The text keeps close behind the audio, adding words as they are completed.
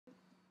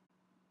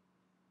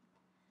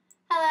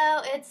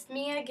it's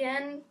me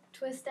again,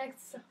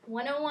 TwistX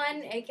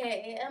 101,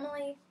 aka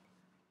Emily.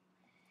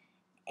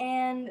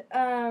 And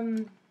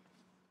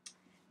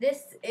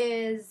this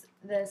is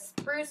the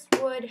Spruce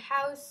Wood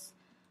House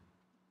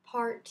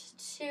Part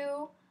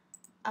 2.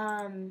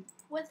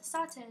 With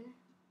satin.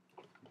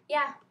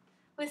 Yeah,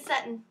 with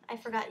satin. I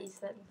forgot you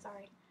satin,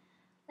 sorry.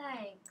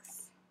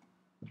 Thanks.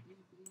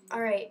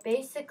 Alright,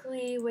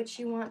 basically what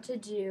you want to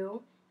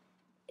do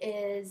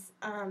is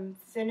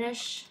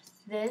finish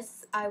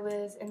this. I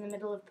was in the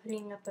middle of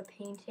putting up a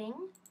painting.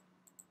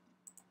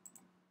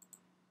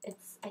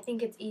 I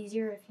think it's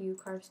easier if you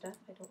carve stuff.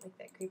 I don't like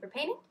that creeper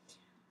painting.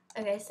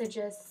 Okay, so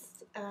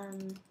just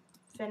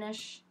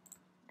finish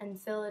and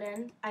fill it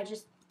in. I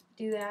just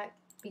do that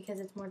because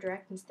it's more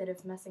direct instead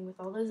of messing with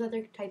all those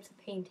other types of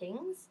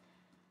paintings.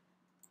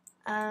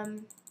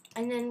 And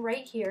then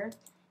right here,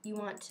 you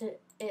want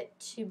it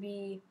to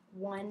be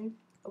one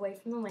away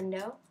from the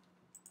window.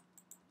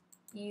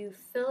 You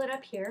fill it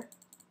up here.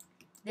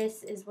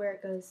 This is where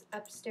it goes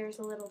upstairs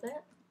a little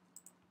bit.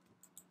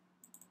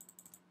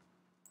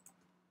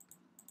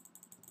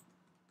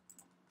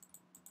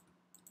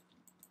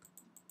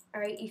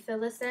 Alright, you fill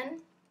this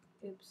in.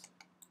 Oops.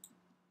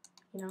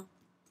 You know,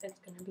 it's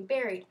going to be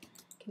buried.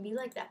 It can be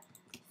like that.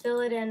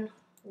 Fill it in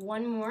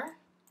one more.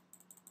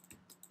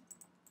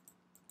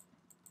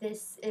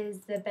 This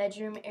is the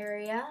bedroom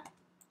area.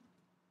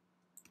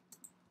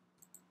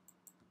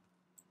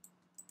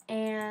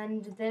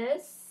 And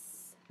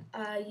this,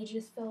 you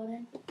just fill it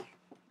in.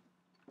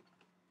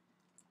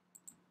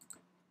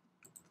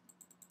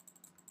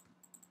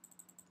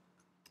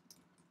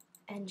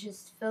 And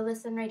just fill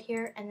this in right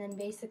here, and then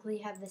basically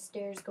have the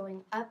stairs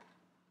going up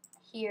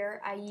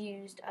here. I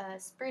used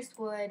spruce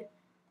wood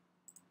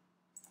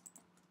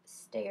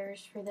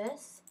stairs for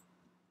this.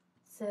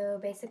 So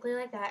basically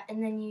like that,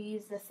 and then you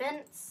use the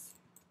fence,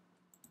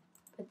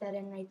 put that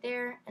in right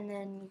there, and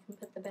then you can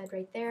put the bed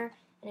right there.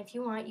 And if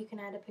you want, you can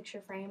add a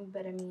picture frame,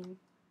 but I mean,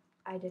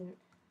 I didn't.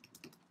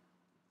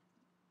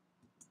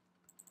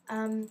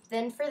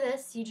 Then for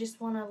this, you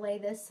just want to lay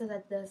this so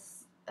that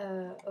this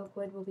oak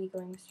wood will be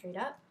going straight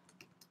up.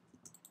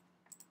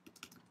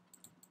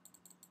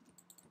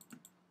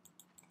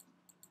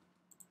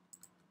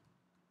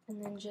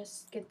 And then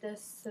just get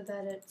this so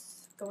that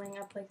it's going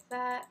up like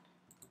that.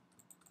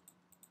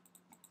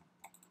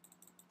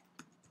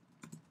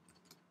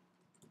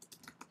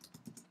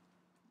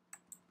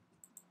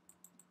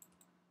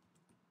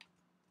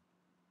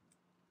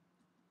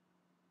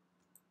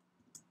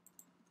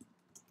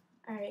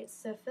 Alright,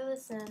 so fill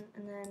this in,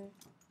 and then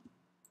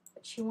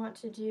what you want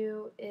to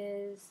do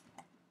is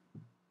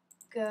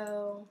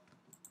go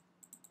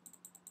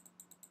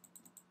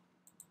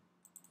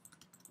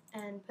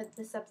and put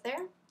this up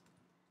there.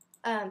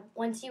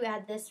 Once you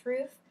add this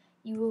roof,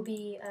 you will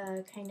be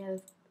kind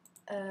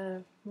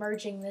of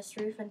merging this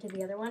roof into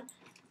the other one.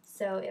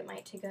 So it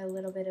might take a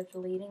little bit of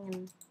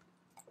deleting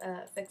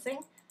and fixing,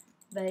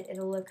 but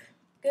it'll look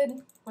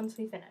good once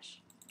we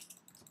finish.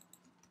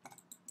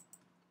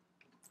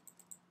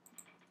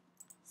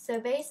 So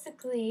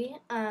basically,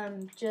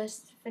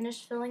 just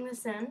finish filling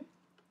this in.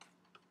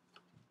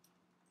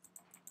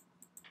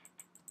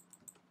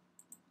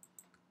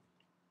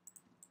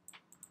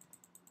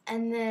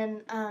 And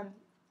then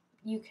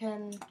you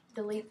can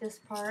delete this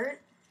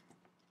part.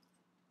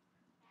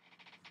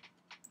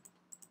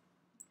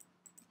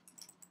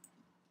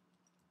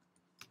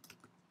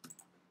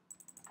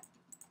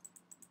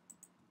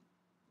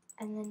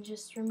 And then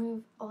just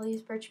remove all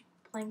these birch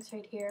planks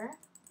right here.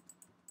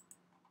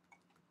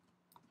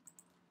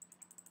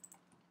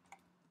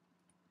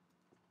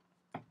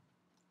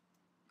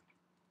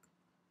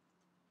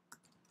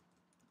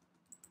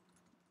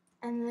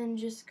 And then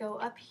just go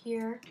up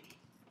here.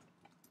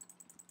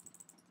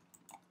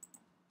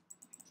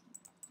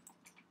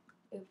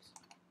 Oops.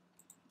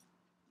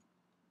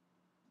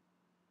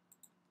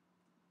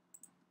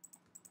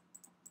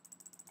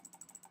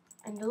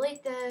 And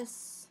delete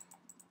this.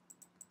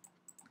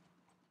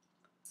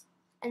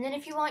 And then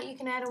if you want, you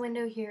can add a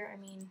window here. I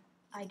mean,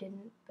 I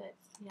didn't, but,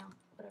 you know,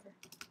 whatever.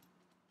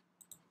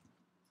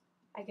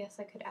 I guess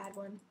I could add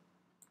one.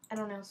 I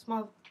don't know,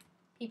 small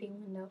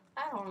peeping window.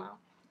 I don't know.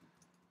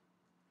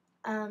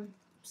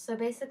 So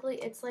basically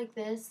it's like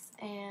this,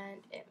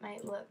 and it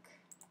might look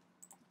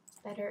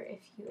better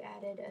if you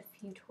added a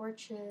few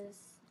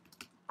torches.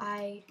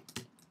 I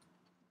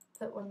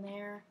put one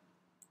there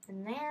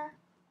and there,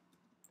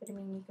 but I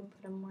mean, you can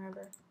put them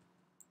wherever,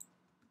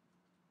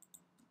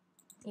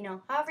 you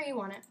know, however you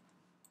want it.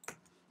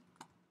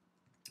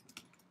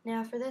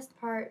 Now for this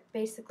part,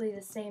 basically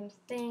the same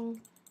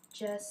thing,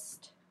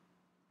 just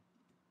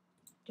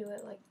do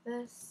it like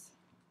this.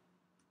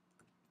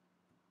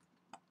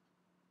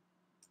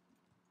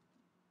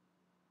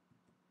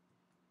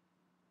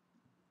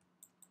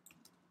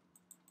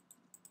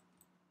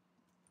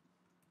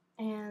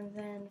 And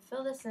then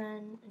fill this in,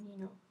 and you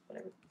know,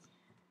 whatever.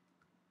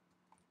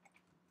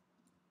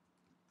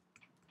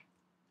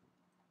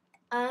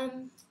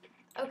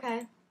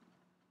 Okay.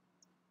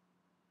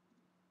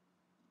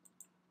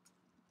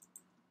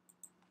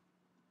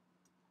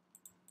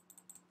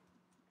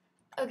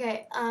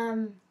 Okay,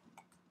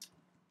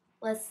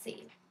 let's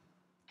see.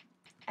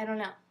 I don't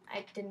know.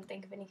 I didn't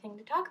think of anything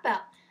to talk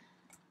about.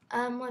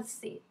 Let's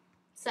see.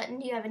 Sutton,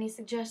 do you have any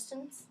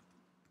suggestions?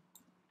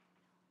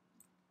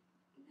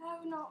 No,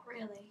 not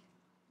really.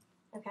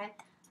 Okay.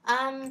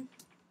 How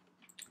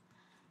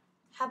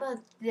about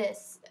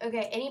this?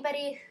 Okay,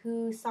 anybody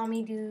who saw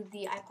me do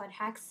the iPod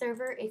Hacks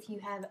server, if you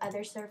have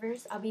other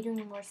servers, I'll be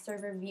doing more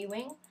server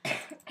viewing.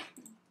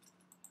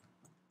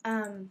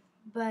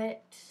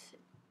 But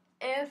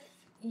if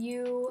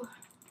you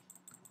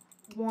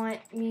want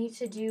me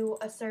to do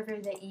a server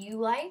that you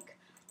like,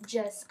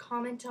 just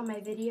comment on my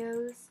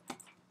videos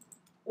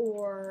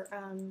or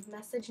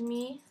message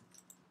me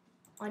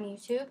on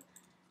YouTube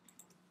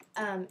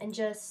and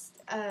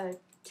just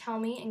tell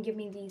me and give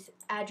me these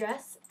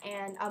address,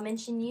 and I'll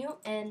mention you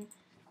in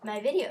my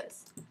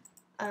videos.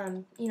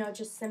 You know,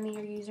 just send me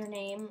your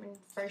username and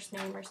first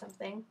name or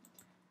something,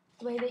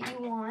 the way that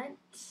you want.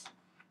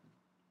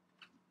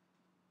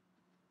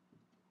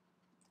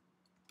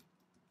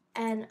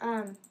 And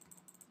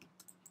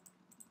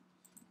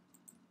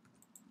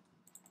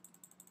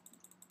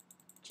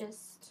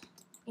just,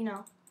 you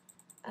know,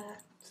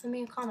 send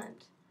me a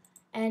comment.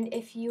 And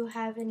if you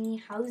have any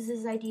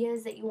houses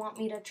ideas that you want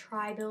me to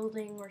try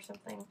building or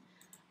something,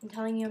 I'm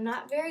telling you, I'm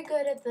not very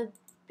good at the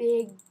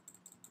big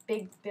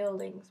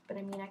buildings, but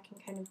I mean, I can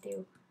kind of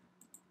do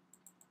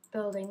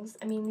buildings.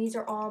 I mean, these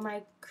are all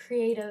my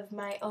creative,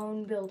 my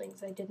own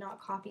buildings. I did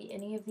not copy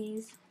any of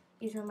these.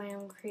 These are my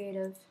own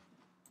creative,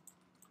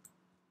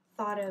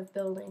 thought of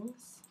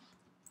buildings.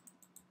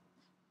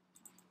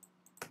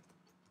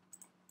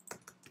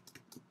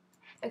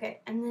 Okay,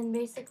 and then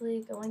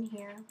basically go in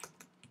here.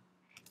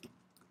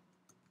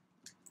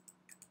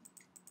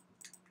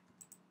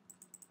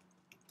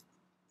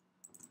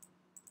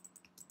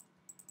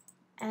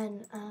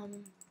 And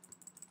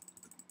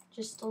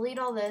just delete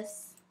all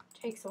this.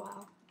 Takes a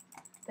while,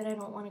 but I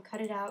don't want to cut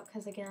it out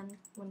because, again,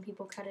 when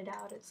people cut it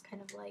out, it's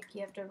kind of like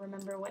you have to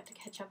remember what to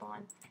catch up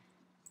on.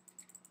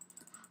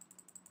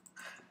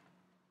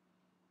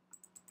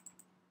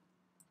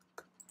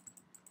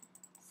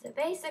 So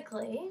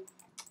basically,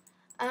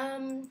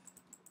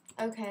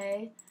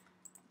 okay,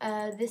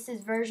 this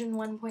is version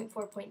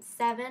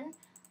 1.4.7.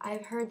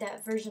 I've heard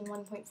that version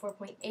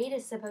 1.4.8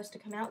 is supposed to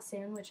come out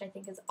soon, which I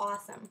think is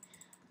awesome.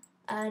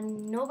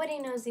 Nobody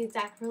knows the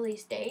exact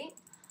release date,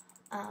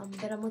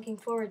 but I'm looking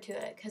forward to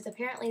it because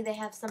apparently they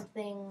have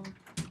something.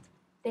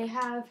 They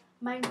have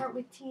Minecraft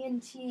with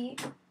TNT.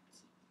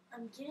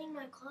 I'm getting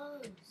my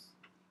clothes.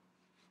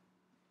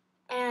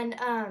 And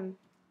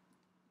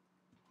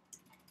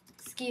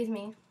excuse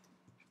me,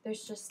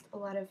 there's just a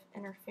lot of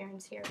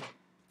interference here.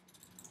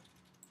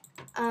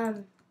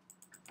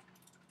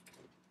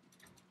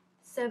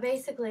 So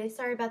basically,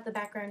 sorry about the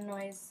background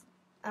noise.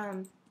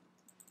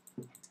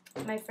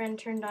 My friend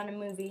turned on a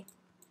movie.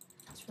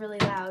 It's really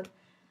loud.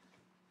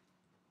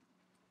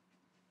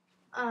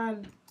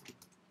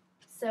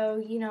 So,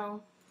 you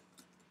know,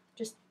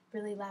 just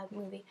really loud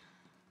movie.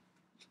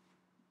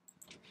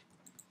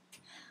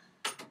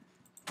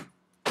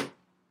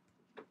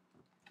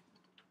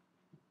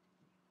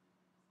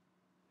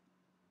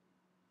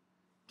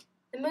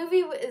 The movie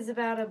is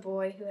about a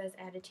boy who has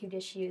attitude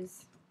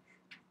issues.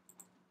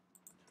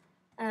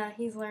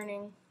 He's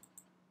learning.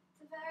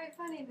 It's a very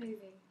funny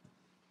movie.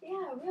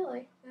 Yeah,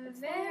 really.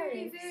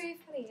 Very, very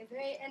funny.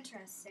 Very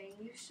interesting.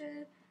 You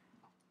should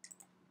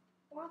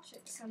watch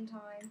it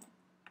sometime.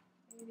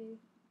 Maybe if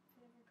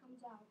it ever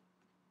comes out.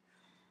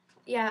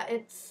 Yeah,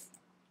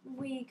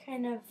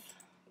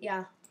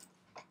 yeah.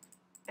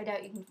 I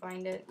doubt you can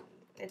find it.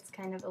 It's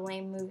kind of a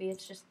lame movie.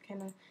 It's just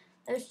kind of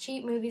those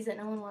cheap movies that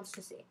no one wants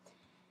to see.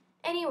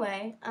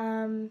 Anyway,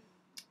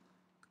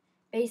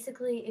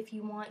 basically, if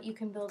you want, you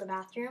can build a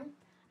bathroom.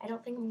 I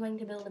don't think I'm going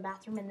to build a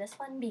bathroom in this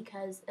one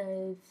because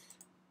of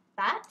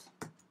that.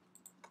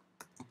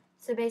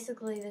 So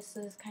basically, this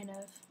is kind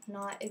of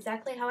not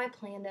exactly how I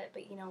planned it,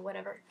 but you know,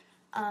 whatever.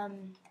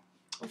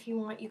 If you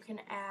want, you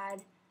can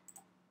add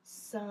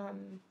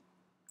some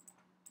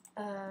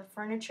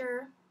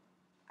furniture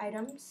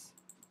items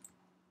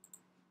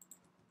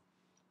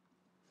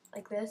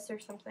like this or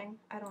something.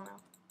 I don't know.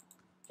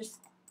 Just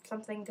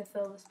something to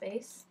fill the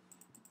space.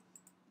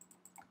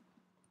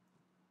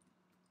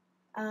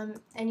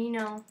 And you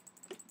know,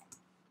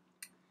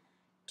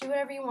 do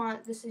whatever you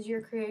want. This is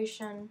your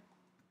creation.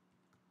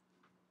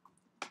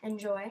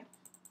 Enjoy.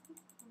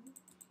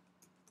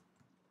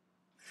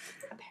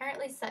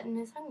 Apparently Sutton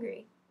is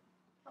hungry.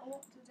 I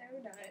want the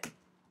donut.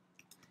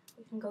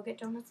 We can go get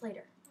donuts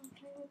later. I'm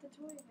playing with the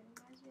toy that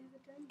reminds me of a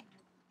donut.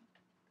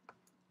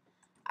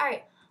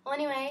 Alright, well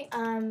anyway,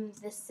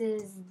 this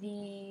is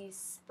the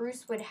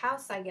Spruce Wood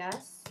house, I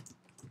guess.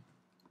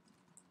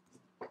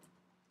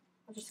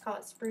 I'll just call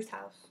it Spruce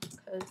House,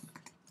 because,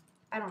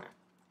 I don't know,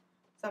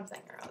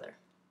 something or other.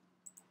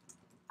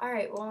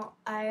 Alright, well,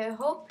 I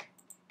hope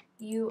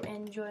you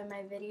enjoy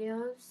my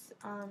videos.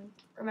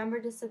 Remember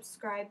to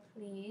subscribe,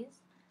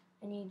 please.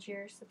 I need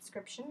your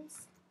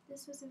subscriptions.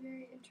 This was a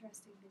very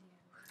interesting video.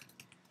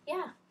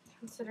 Yeah,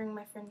 considering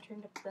my friend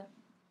turned up the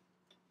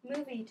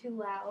movie too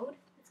loud.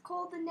 It's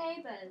called The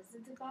Neighbors.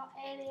 It's about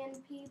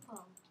alien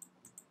people.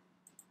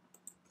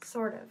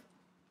 Sort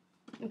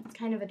of. It's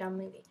kind of a dumb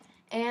movie.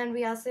 And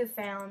we also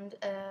found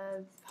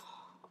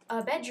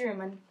a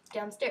bedroom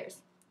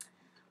downstairs.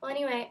 Well,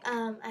 anyway,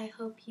 I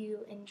hope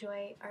you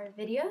enjoy our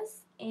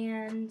videos,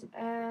 and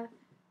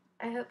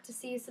I hope to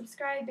see you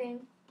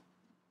subscribing.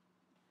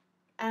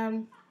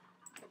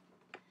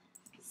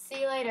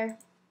 See you later.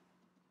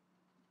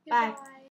 Goodbye. Bye.